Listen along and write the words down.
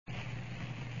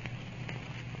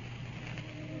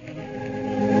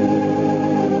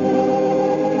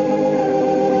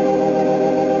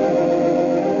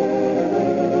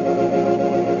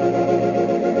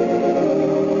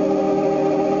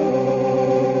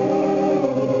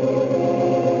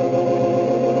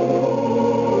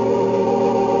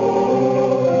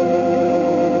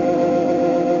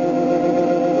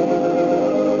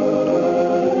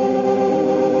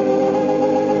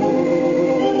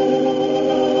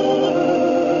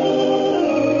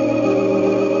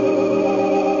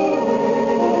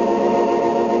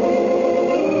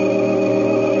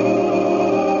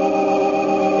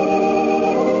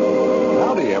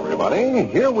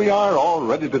here we are all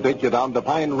ready to take you down to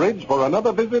Pine Ridge for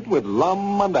another visit with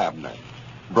Lum and Abner.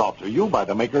 Brought to you by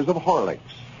the makers of Horlicks,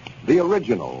 the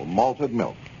original malted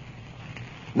milk.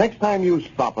 Next time you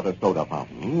stop at a soda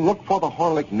fountain, look for the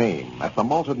Horlick name at the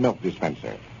malted milk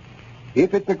dispenser.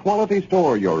 If it's a quality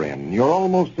store you're in, you're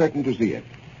almost certain to see it.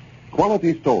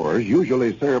 Quality stores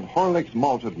usually serve Horlick's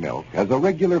malted milk as a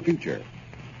regular feature.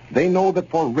 They know that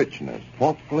for richness,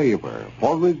 for flavor,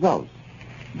 for results,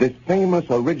 this famous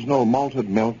original malted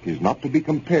milk is not to be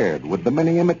compared with the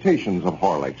many imitations of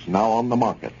Horlicks now on the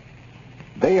market.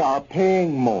 They are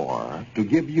paying more to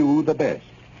give you the best.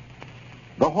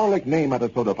 The Horlick name at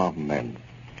a soda fountain, then,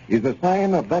 is a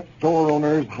sign of that store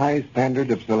owner's high standard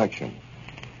of selection.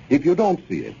 If you don't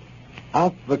see it,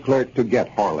 ask the clerk to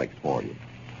get Horlicks for you.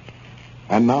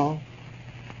 And now,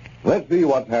 let's see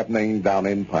what's happening down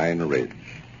in Pine Ridge.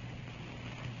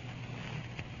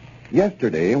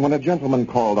 Yesterday, when a gentleman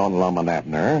called on Lum and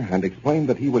Abner and explained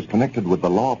that he was connected with the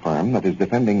law firm that is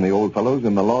defending the old fellows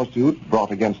in the lawsuit brought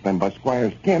against them by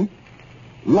Squire Skimp,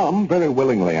 Lum very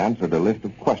willingly answered a list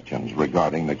of questions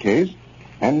regarding the case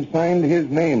and signed his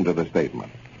name to the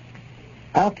statement.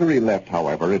 After he left,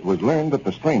 however, it was learned that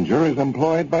the stranger is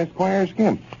employed by Squire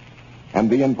Skimp, and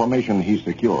the information he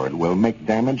secured will make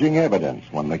damaging evidence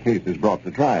when the case is brought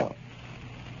to trial.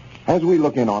 As we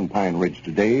look in on Pine Ridge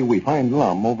today, we find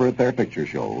Lum over at their picture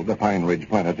show, the Pine Ridge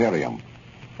Planetarium,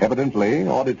 evidently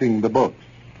auditing the books.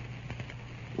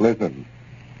 Listen.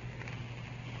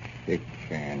 6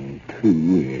 and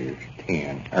 2 is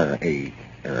 10, or 8,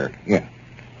 yeah.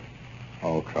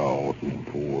 Also,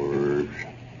 4's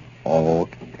alt,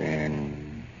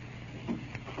 and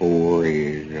 4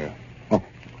 is,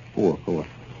 4.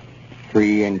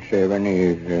 3 and 7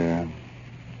 is,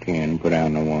 10, put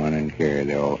down the 1 and carry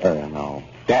the alt, no.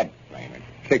 That's plain it.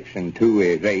 6 and 2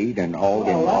 is 8, and alt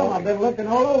and alt. I've been looking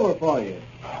all over for you.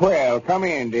 Well, come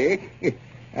in, Dick.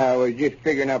 I was just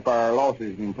figuring up our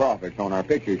losses and profits on our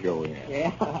picture show here. Yeah?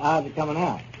 How's it coming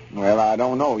out? Well, I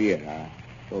don't know yet. I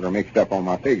sort of mixed up on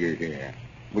my figures here.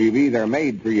 We've either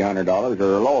made $300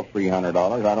 or lost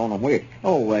 $300. I don't know which.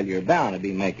 Oh, well, you're bound to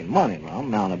be making money, Lum,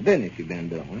 amount of business you've been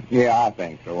doing. Yeah, I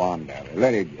think so. I'm down there.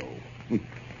 Let it go.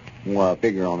 The more I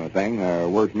figure on the thing, the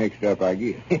worse mixed up I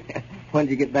get. When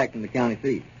did you get back from the county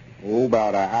seat? Oh,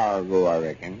 about an hour ago, I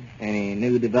reckon. Any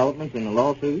new developments in the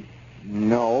lawsuit?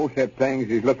 No, except things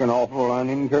is looking awful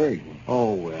unencouraging.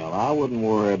 Oh, well, I wouldn't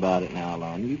worry about it now,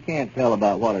 Lum. You can't tell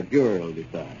about what a jury will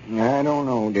decide. I don't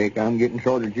know, Dick. I'm getting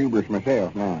sort of jubilant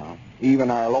myself now. Even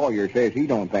our lawyer says he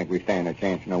don't think we stand a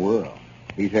chance in the world.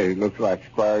 He says it looks like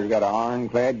Squire's got an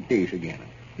ironclad case against us.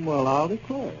 Well, I'll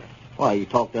declare. Why, you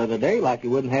talked the other day like you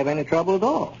wouldn't have any trouble at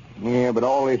all. Yeah, but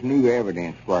all this new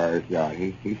evidence Squire's got,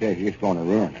 he says it's going to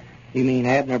ruin us. You mean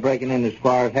Abner breaking into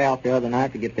Squire's house the other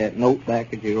night to get that note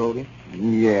back that you wrote him?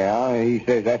 Yeah, he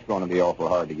says that's going to be awful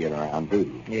hard to get around,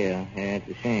 too. Yeah, it's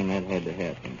a shame that had to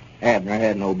happen. Abner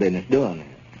had no business doing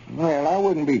that. Well, I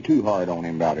wouldn't be too hard on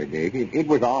him about it, Dick. It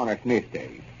was an honest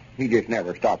mistake. He just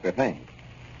never stopped to think.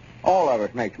 All of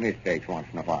us makes mistakes once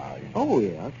in a while, you know. Oh,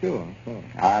 yeah, sure.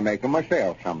 I make them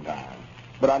myself sometimes.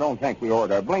 But I don't think we ought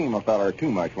to blame a feller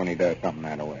too much when he does something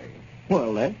that way.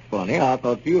 Well, that's funny. I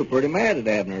thought you were pretty mad at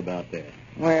Abner about that.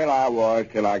 Well, I was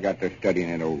till I got to studying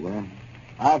it over.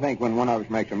 I think when one of us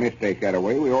makes a mistake that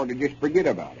way, we ought to just forget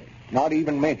about it, not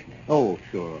even mention it. Oh,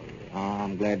 sure.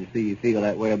 I'm glad to see you feel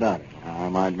that way about it. I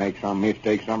might make some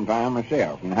mistake sometime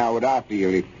myself, and how would I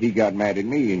feel if he got mad at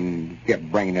me and kept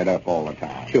bringing it up all the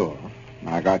time? Sure.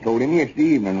 Like I told him yesterday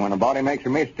evening, when a body makes a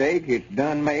mistake, it's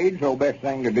done made, so best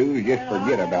thing to do is just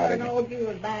forget about it. I know you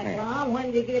was back, Lum.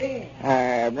 When did you get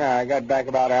in? I got back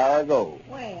about an hour ago.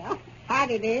 Well,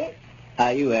 howdy, Dick. How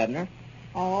you, Abner?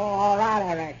 Oh, all right,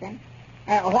 I reckon.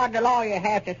 What'd the lawyer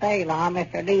have to say, Lum,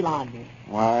 Mr. DeLonghi?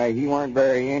 Why, he weren't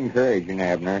very encouraging,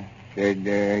 Abner. Said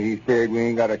he's feared we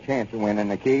ain't got a chance of winning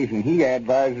the case, and he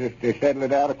advised us to settle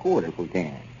it out of court if we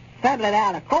can. Settle it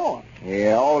out of court?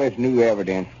 Yeah, all this new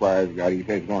evidence Squire's got, he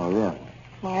says it's going to ruin us.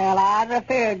 Well, I'd have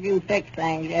feared you fixed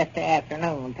things yesterday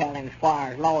afternoon, telling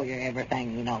Squire's lawyer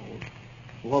everything you know.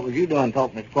 What was you doing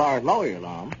talking to Squire's lawyer,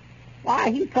 Lum?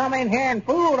 Why, he come in here and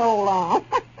fooled old Lum.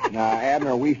 Now,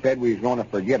 Abner, we said we was going to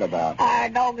forget about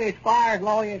it. Doggy Squire's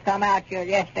lawyer come out here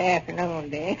yesterday afternoon,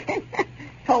 Dick.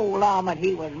 Told Lum that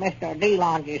he was Mr.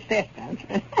 DeLonghi's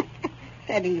assistant.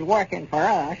 Said he's working for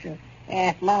us, and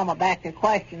asked Lum back to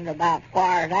questions about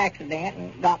Squire's accident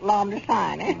and got Lum to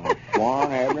sign it.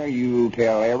 Swan, Abner, you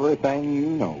tell everything you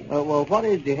know. Well, what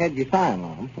is it had you sign,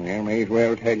 Lum? Well, may as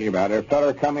well tell you about it. A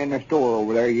feller come in the store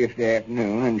over there yesterday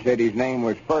afternoon and said his name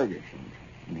was Ferguson.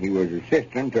 And he was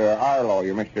assistant to our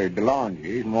lawyer, Mr.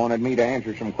 DeLonghi, and wanted me to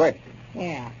answer some questions.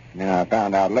 Yeah. And then I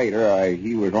found out later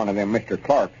he was one of them Mr.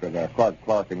 Clarks of the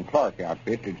Clark and Clark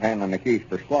outfit that's handling the case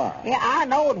for Squire. Yeah, I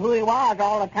knowed who he was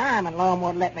all the time, and Lum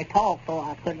wouldn't let me talk, so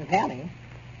I couldn't tell him.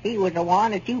 He was the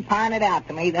one that you pointed out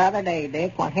to me the other day,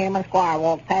 Dick, when him and Squire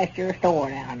walked past your store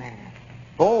down there.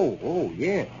 Oh,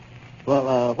 yeah.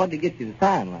 Well, what did he get you to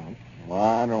sign, Lum? Well,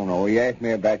 I don't know. He asked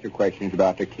me a batch of questions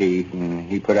about the case, and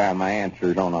he put out my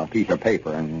answers on a piece of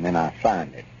paper, and then I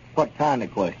signed it. What kind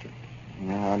of question?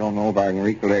 I don't know if I can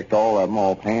recollect all of them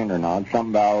offhand or not.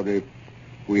 Something about if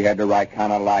we had the right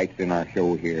kind of lights in our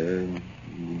show here.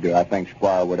 Do I think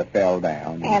Squire would have fell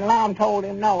down? And Lum told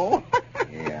him no.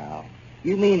 Yeah.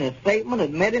 You mean a statement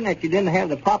admitting that you didn't have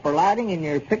the proper lighting in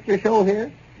your picture show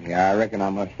here? Yeah, I reckon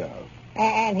I must have.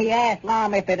 And he asked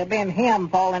Lum if it had been him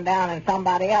falling down in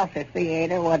somebody else's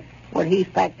theater, would he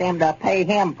expect them to pay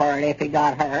him for it if he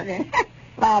got hurt? And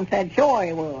Lum said sure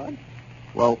he would.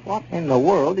 Well, what in the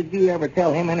world did you ever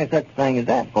tell him any such thing as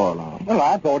that for, Lum? Well,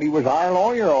 I thought he was our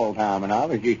lawyer all the time, and I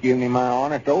was just giving him my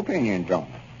honest opinions on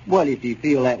it. Well, if you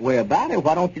feel that way about it,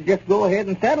 why don't you just go ahead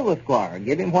and settle with Squire and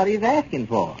give him what he's asking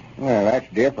for? Well,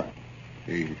 that's different.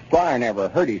 See, Squire never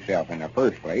hurt himself in the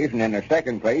first place, and in the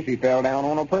second place, he fell down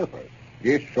on a purpose,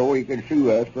 just so he could sue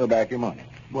us for a batch of money.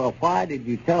 Well, why did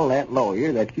you tell that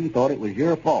lawyer that you thought it was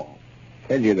your fault?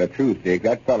 Tell you the truth, Dick,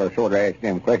 that feller sort of asked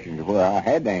them questions where I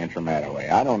had to answer them that way.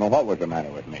 I don't know what was the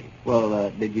matter with me. Well,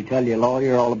 did you tell your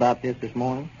lawyer all about this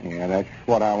morning? Yeah, that's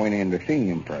what I went in to see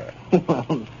him for.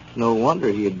 Well, no wonder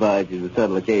he advised you to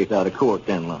settle the case out of court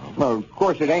then, Lum. Well, of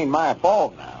course, it ain't my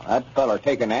fault now. That feller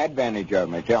taking advantage of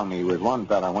me, telling me he was one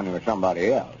feller when he was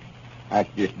somebody else. That's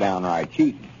just downright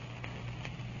cheating.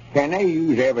 Can they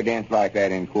use evidence like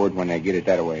that in court when they get it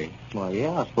that way? Well,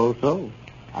 yeah, I suppose so.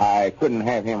 I couldn't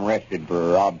have him arrested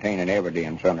for obtaining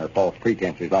evidence under false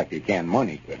pretenses like you can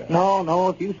money, could I? No,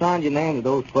 if you signed your name to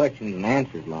those questions and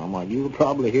answers, Lum, well, you'll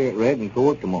probably hear it read in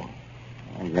court tomorrow.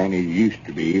 Granny, it used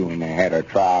to be when they had a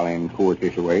trial in court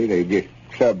this way, they just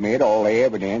submit all the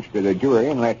evidence to the jury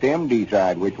and let them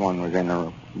decide which one was in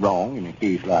the wrong in a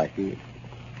case like this.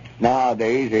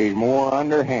 Nowadays, there's more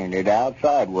underhanded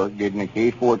outside work getting a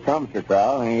case before it comes to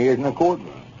trial than there is in the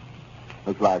courtroom.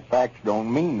 Looks like facts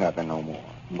don't mean nothing no more.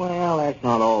 Well, that's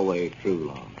not always true,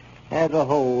 Lum. As a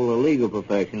whole, the legal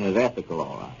profession is ethical,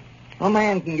 all right. A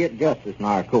man can get justice in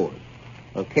our courts.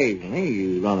 Occasionally,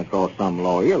 you run across some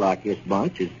lawyer like this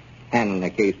bunch is handling a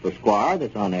case for Squire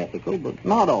that's unethical, but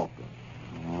not often.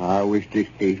 I wish this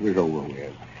case was over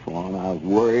with. Swan, I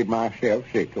worried myself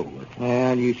sick over it.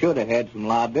 Well, you should have had some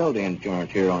liability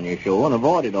insurance here on your show and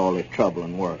avoided all this trouble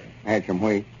and worry. Had some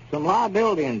weight? Some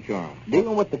liability insurance.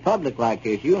 Dealing with the public like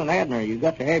this, you and Abner, you've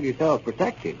got to have yourselves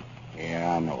protected.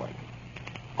 Yeah, I know it.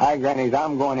 Hi, Grannies,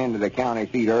 I'm going into the county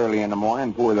seat early in the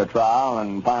morning for the trial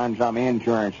and find some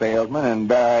insurance salesman and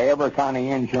buy every kind of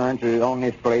insurance on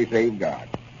this place they've got.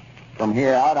 From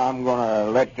here out, I'm going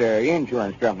to let the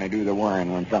insurance company do the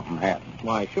worrying when something happens.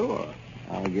 Why, sure.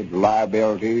 I'll get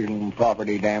liabilities and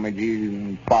property damages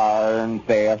and fire and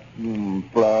theft and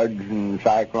floods and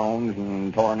cyclones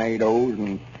and tornadoes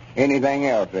and anything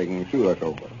else they can sue us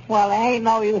over. Well, there ain't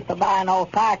no use to buy no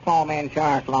cyclone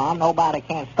insurance, Lum. Nobody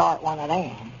can start one of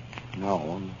them.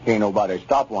 No, can't nobody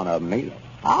stop one of them either.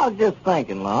 I was just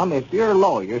thinking, Lum, if your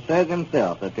lawyer says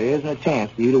himself that there isn't a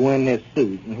chance for you to win this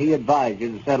suit and he advised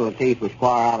you to settle the case with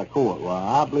Squire out of court, well,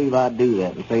 I believe I'd do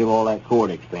that and save all that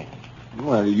court expense.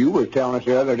 Well, you was telling us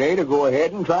the other day to go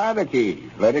ahead and try the case.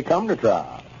 Let it come to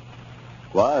trial.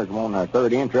 Squire's won a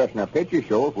third interest in a picture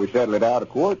show if we settle it out of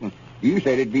court, and you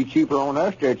said it'd be cheaper on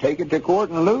us to take it to court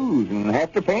and lose and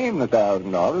have to pay him the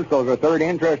 $1,000 because a third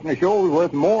interest in the show is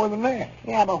worth more than that.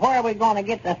 Yeah, but where are we going to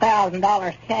get the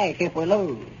 $1,000 cash if we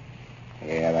lose?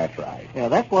 Yeah, that's right. Yeah,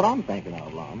 that's what I'm thinking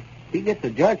of, Lum. If he gets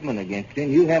a judgment against you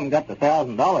and you haven't got the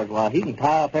 $1,000, well, he can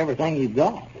tie up everything you've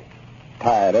got.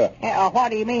 Tied up. Yeah,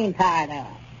 what do you mean tied up?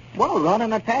 Well, run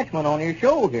an attachment on your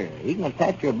show here. He can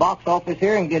attach your box office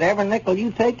here and get every nickel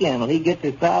you take in till he gets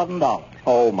his $1,000.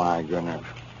 Oh, my goodness.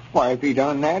 Why, if he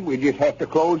done that, we'd just have to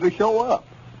close the show up.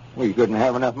 We couldn't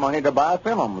have enough money to buy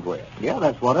films with. Yeah,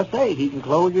 that's what I say. He can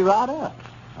close you right up.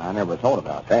 I never thought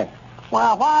about that.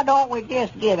 Well, why don't we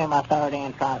just give him a third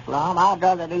interest, Lum? I'd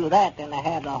rather do that than to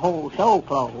have the whole show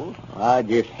closed. I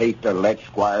just hate to let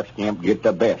Squire Skimp get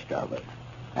the best of it.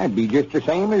 That'd be just the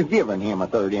same as giving him a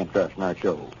third interest in our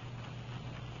show.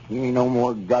 He ain't no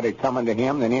more got it coming to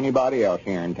him than anybody else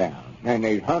here in town. And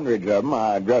there's hundreds of them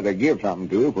I'd rather give something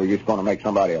to if we're just going to make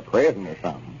somebody a present or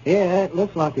something. Yeah, it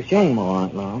looks like a shame, all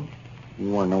right, Lum. You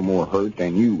weren't no more hurt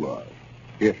than you was.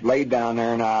 Just laid down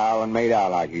there in the aisle and made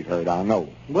out like he's hurt, I know.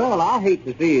 Well, I hate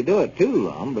to see you do it too,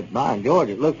 Lum, but by George,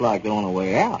 it looks like the only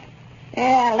way out.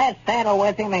 Yeah, let's settle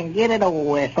with him and get it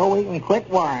over with so we can quit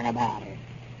worrying about it.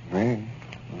 Well,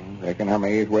 I reckon I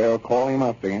may as well call him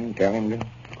up then and tell him to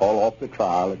call off the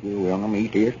trial if we're willing to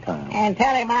meet his time. And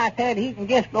tell him I said he can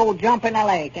just go jump in the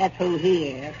lake. That's who he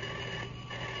is.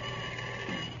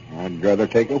 I'd rather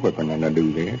take a whipping than to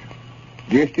do this.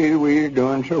 Just as we're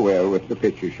doing so well with the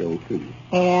picture show, too.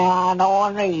 Yeah, I know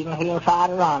and reason he'll try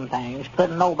to run things.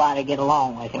 Couldn't nobody get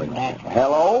along with him. That's right.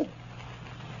 Hello?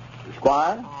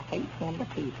 Squire? I hate him to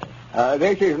pieces.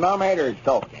 This is Lum Edders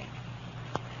talking.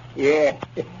 Yeah,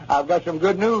 I've got some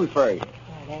good news for you.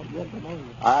 Yeah, that's good to me.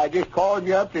 I just called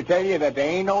you up to tell you that there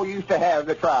ain't no use to have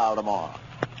the trial tomorrow.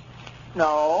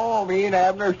 No, me and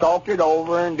Abner talked it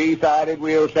over and decided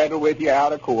we'll settle with you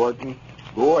out of court and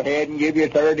go ahead and give you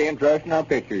third interest in our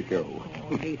picture show.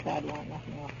 Well, he said there wasn't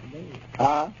nothing else to do.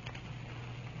 Huh?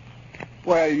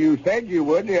 Well, you said you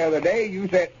would the other day. You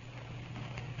said...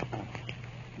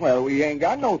 Well, we ain't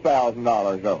got no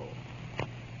 $1,000, though.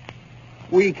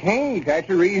 We can't. That's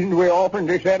the reason we're offering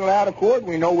to settle out of court.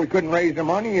 We know we couldn't raise the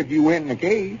money if you win the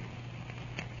case.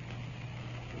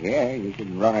 Yeah, you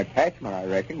can run a attachment, I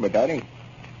reckon, but that ain't...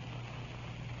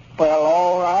 Well,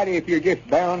 all right, if you're just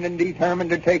bound and determined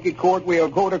to take it court, we'll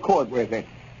go to court with it.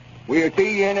 We'll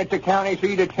see you in at the county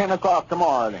seat at 10 o'clock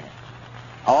tomorrow, then.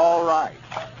 All right.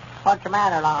 What's the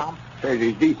matter, Lum? Says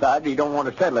he's decided he don't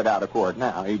want to settle it out of court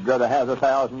now. He'd rather have the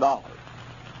 $1,000.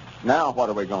 Now what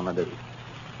are we going to do?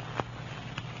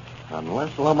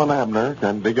 Unless Lum and Abner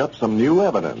can dig up some new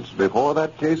evidence before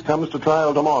that case comes to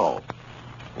trial tomorrow,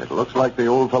 it looks like the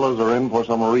old fellows are in for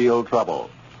some real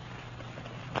trouble.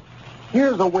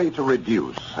 Here's a way to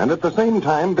reduce and at the same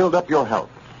time build up your health.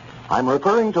 I'm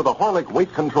referring to the Horlick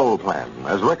Weight Control Plan,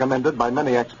 as recommended by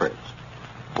many experts.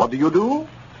 What do?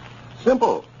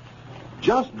 Simple.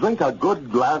 Just drink a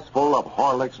good glass full of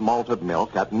Horlick's malted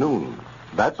milk at noon.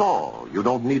 That's all. You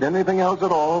don't need anything else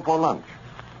at all for lunch.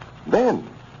 Then,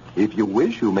 if you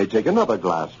wish, you may take another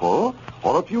glassful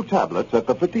or a few tablets at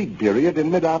the fatigue period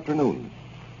in mid-afternoon.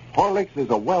 Horlicks is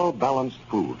a well-balanced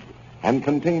food and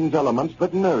contains elements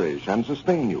that nourish and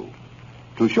sustain you.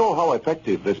 To show how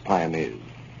effective this plan is,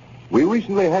 we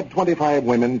recently had 25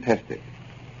 women tested.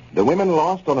 The women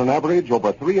lost on an average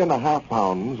over 3.5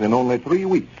 pounds in only 3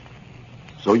 weeks.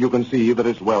 So you can see that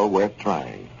it's well worth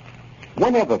trying.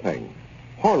 One other thing,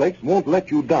 Horlicks won't let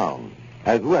you down,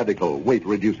 as radical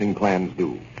weight-reducing plans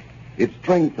do. It's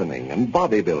strengthening and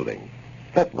bodybuilding.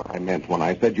 That's what I meant when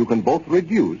I said you can both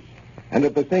reduce and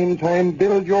at the same time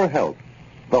build your health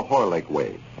the Horlick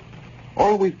way.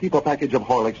 Always keep a package of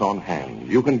Horlicks on hand.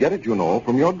 You can get it, you know,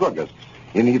 from your druggist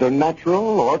in either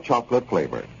natural or chocolate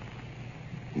flavor.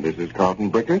 This is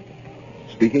Carlton Brickert,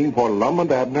 speaking for Lum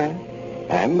and Abner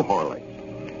and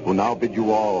Horlicks, who now bid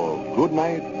you all good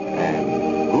night and